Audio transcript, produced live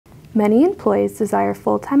Many employees desire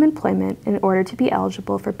full-time employment in order to be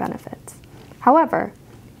eligible for benefits. However,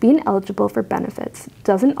 being eligible for benefits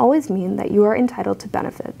doesn't always mean that you are entitled to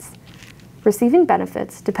benefits. Receiving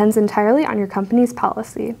benefits depends entirely on your company's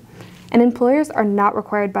policy, and employers are not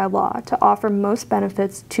required by law to offer most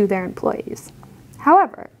benefits to their employees.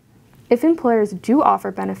 However, if employers do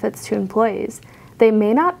offer benefits to employees, they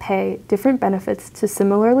may not pay different benefits to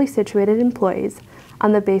similarly situated employees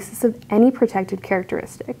on the basis of any protected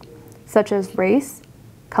characteristic, such as race,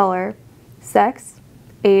 color, sex,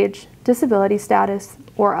 age, disability status,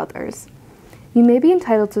 or others. You may be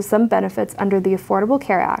entitled to some benefits under the Affordable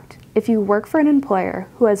Care Act if you work for an employer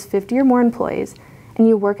who has 50 or more employees and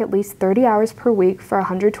you work at least 30 hours per week for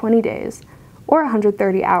 120 days, or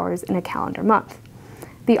 130 hours in a calendar month.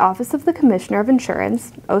 The Office of the Commissioner of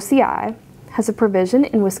Insurance, OCI, has a provision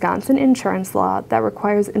in Wisconsin insurance law that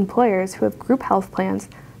requires employers who have group health plans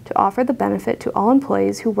to offer the benefit to all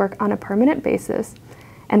employees who work on a permanent basis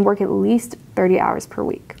and work at least 30 hours per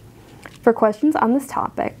week. For questions on this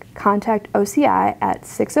topic, contact OCI at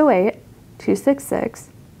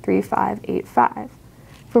 608-266-3585.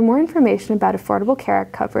 For more information about Affordable Care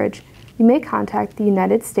Act coverage, you may contact the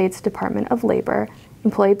United States Department of Labor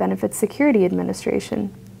Employee Benefits Security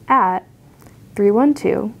Administration at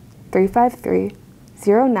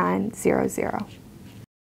 312-353-0900.